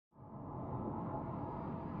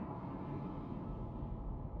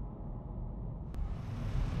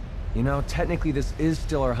You know, technically this is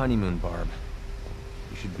still our honeymoon, Barb.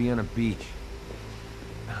 We should be on a beach.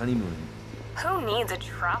 Honeymoon. Who needs a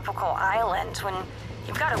tropical island when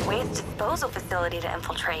you've got a waste disposal facility to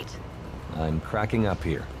infiltrate? I'm cracking up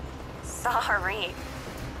here. Sorry.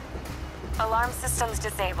 Alarm system's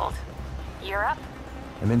disabled. You're up?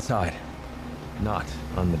 I'm inside. Not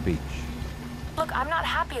on the beach. Look, I'm not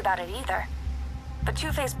happy about it either. But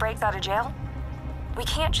Two-Face breaks out of jail? We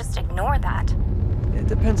can't just ignore that. It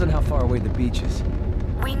depends on how far away the beach is.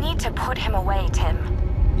 We need to put him away, Tim.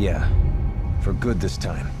 Yeah. For good this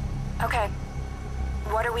time. Okay.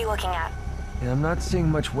 What are we looking at? Yeah, I'm not seeing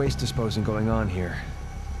much waste disposing going on here.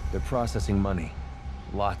 They're processing money.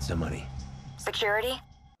 Lots of money. Security?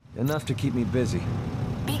 Enough to keep me busy.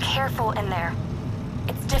 Be careful in there.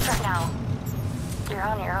 It's different now. You're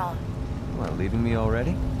on your own. What, leaving me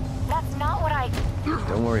already? That's not what I...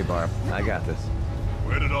 Don't worry, Barb. I got this.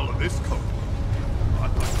 Where did all of this come from? I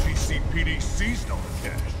thought GCPD seized all the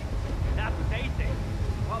cash. That's what they think.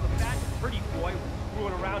 While the fat pretty boy was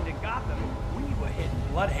screwing around in Gotham, we were hitting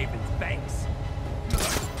Bloodhaven's banks.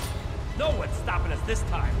 No one's stopping us this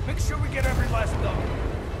time. Make sure we get every last dollar.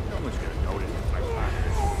 No one's gonna notice if I find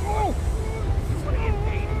this. Oh! You wanna get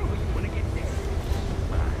paid or you wanna get dead?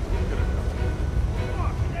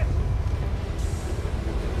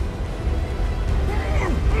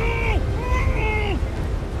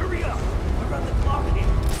 Hurry up! We're on the clock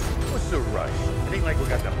here. What's the rush? It ain't like we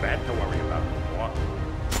got the bat to worry about anymore.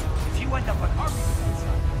 If you end up on our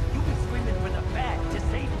side, you'll be screaming for the bag to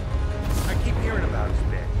save you. I keep hearing about his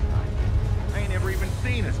bad side. I ain't ever even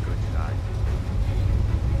seen his good side.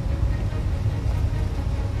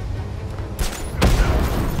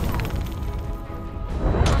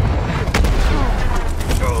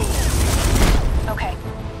 Okay.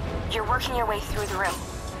 You're working your way through the room.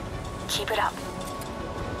 Keep it up.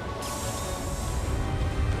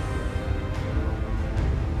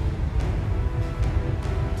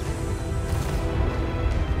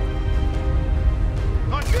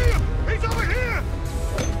 I see him! He's over here!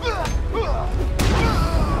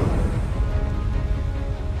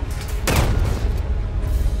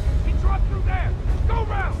 He dropped through there! Go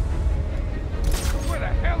round! Where the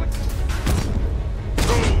hell is...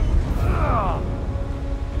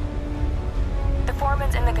 The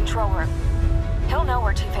foreman's in the control room. He'll know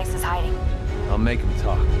where Two-Face is hiding. I'll make him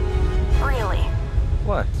talk. Really?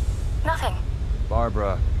 What? Nothing.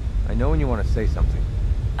 Barbara, I know when you want to say something.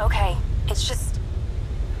 Okay, it's just...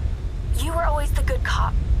 You were always the good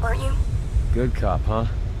cop, weren't you? Good cop, huh?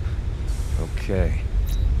 Okay.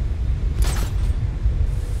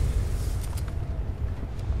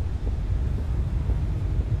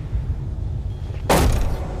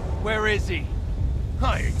 Where is he?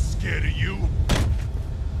 I ain't scared of you.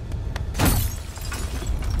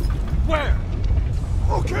 Where?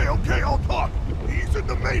 Okay, I'll talk. He's in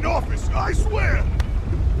the main office, I swear.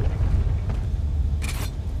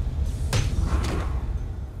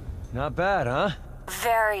 Not bad, huh?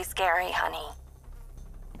 Very scary, honey.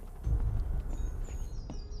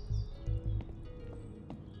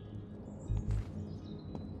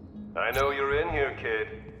 I know you're in here, kid.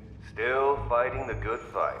 Still fighting the good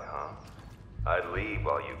fight, huh? I'd leave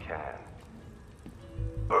while you can.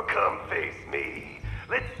 Or come face me.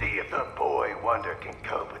 Let's see if the boy wonder can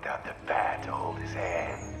cope without the bat to hold his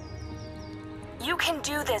hand. You can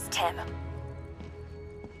do this, Tim. Have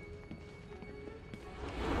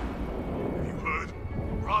you heard?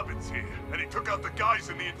 Robin's here, and he took out the guys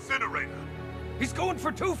in the incinerator. He's going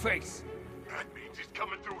for Two-Face! That means he's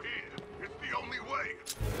coming through here. It's the only way.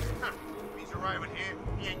 He's arriving here.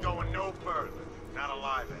 He ain't going no further. Not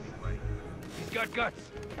alive, anyway. He's got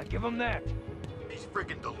guts. I give him that. He's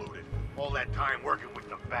freaking deluded. All that time working with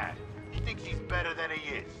the bat. He thinks he's better than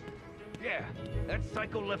he is. Yeah, that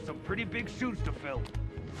psycho left some pretty big shoes to fill.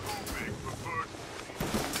 Big preferred.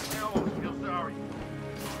 I almost feel sorry.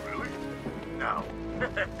 Really? No.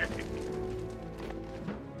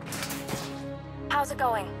 How's it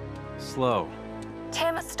going? Slow.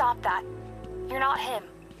 Tim, stop that. You're not him.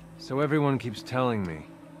 So everyone keeps telling me.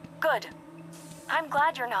 Good. I'm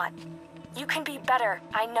glad you're not. You can be better,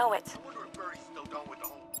 I know it. I wonder if Birdie's still done with the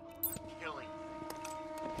whole killing.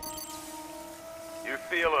 You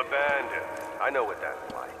feel abandoned. I know what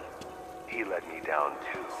that's like. He let me down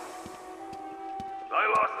too. I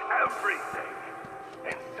lost everything.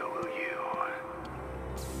 And so will you.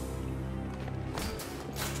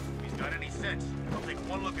 If he's got any sense, I'll take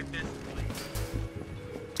one look at this, please.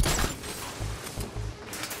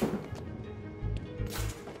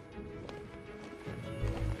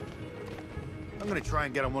 I'm gonna try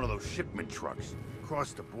and get on one of those shipment trucks.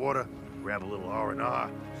 Cross the border, grab a little R&R.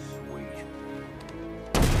 Sweet.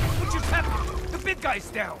 What just happened? The big guy's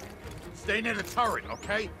down. Stay near the turret,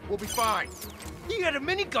 okay? We'll be fine. He had a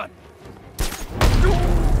minigun.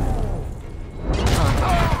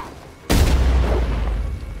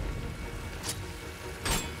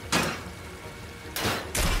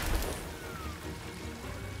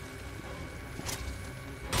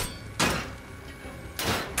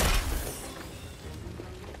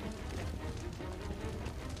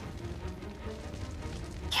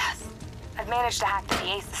 Yes, I've managed to hack the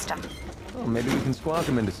PA system. Well, maybe we can squawk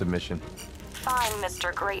him into submission. Fine,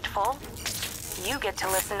 Mr. Grateful. You get to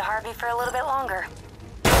listen to Harvey for a little bit longer.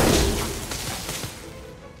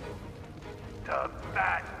 The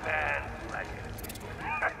Batman Legacy.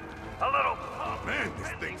 A little pump. Man,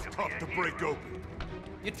 this thing's tough to break open.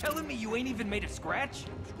 You telling me you ain't even made a scratch?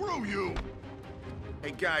 Screw you!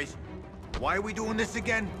 Hey, guys. Why are we doing this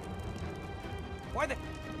again? Why the...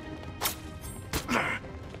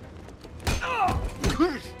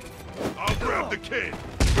 I'll grab the kid.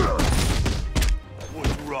 What's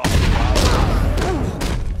wrong?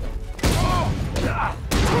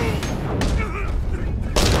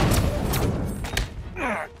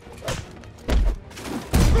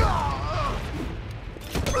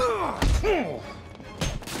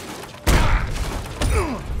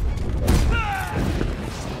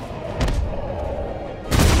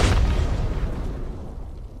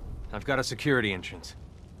 I've got a security entrance.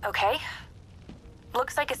 Okay.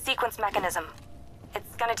 Looks like a sequence mechanism.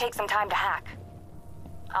 It's gonna take some time to hack.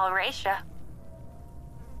 I'll race ya.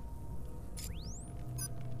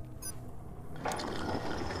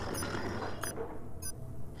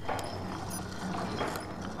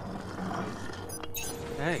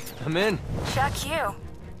 Hey, I'm in. Check you.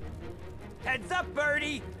 Heads up,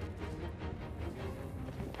 Birdie!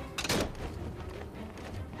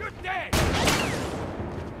 You're dead!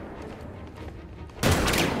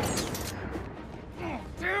 Oh,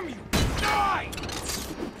 damn you! Die!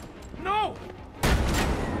 No!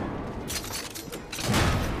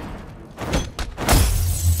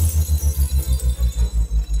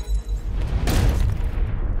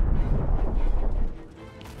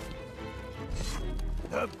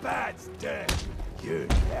 The Bat's dead. You're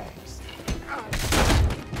next.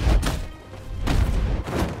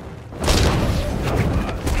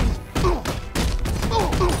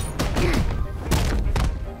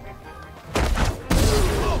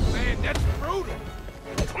 Oh man, that's brutal!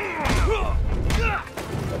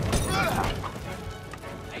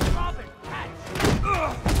 Hey, Robin, catch!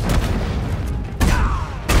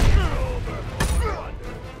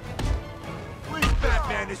 Leave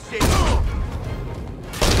Batman to shake.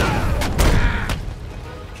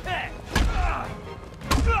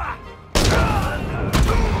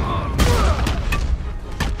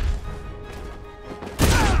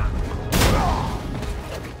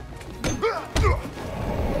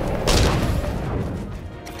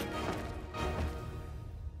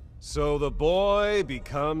 So the boy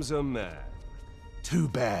becomes a man. Too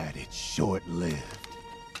bad it's short-lived.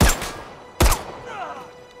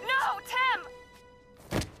 No,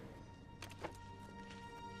 Tim!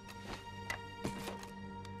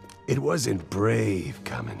 It wasn't brave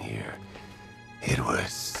coming here. It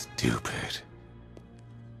was stupid.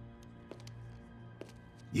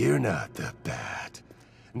 You're not the Bat.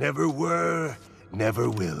 Never were, never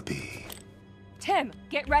will be. Tim,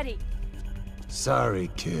 get ready. Sorry,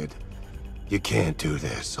 kid. You can't do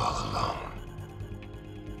this all alone.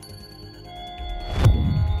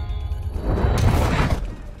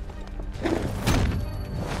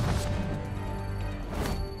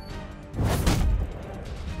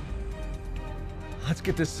 Let's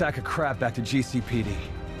get this sack of crap back to GCPD.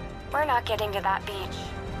 We're not getting to that beach,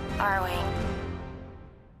 are we?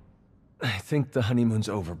 I think the honeymoon's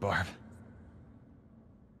over, Barb.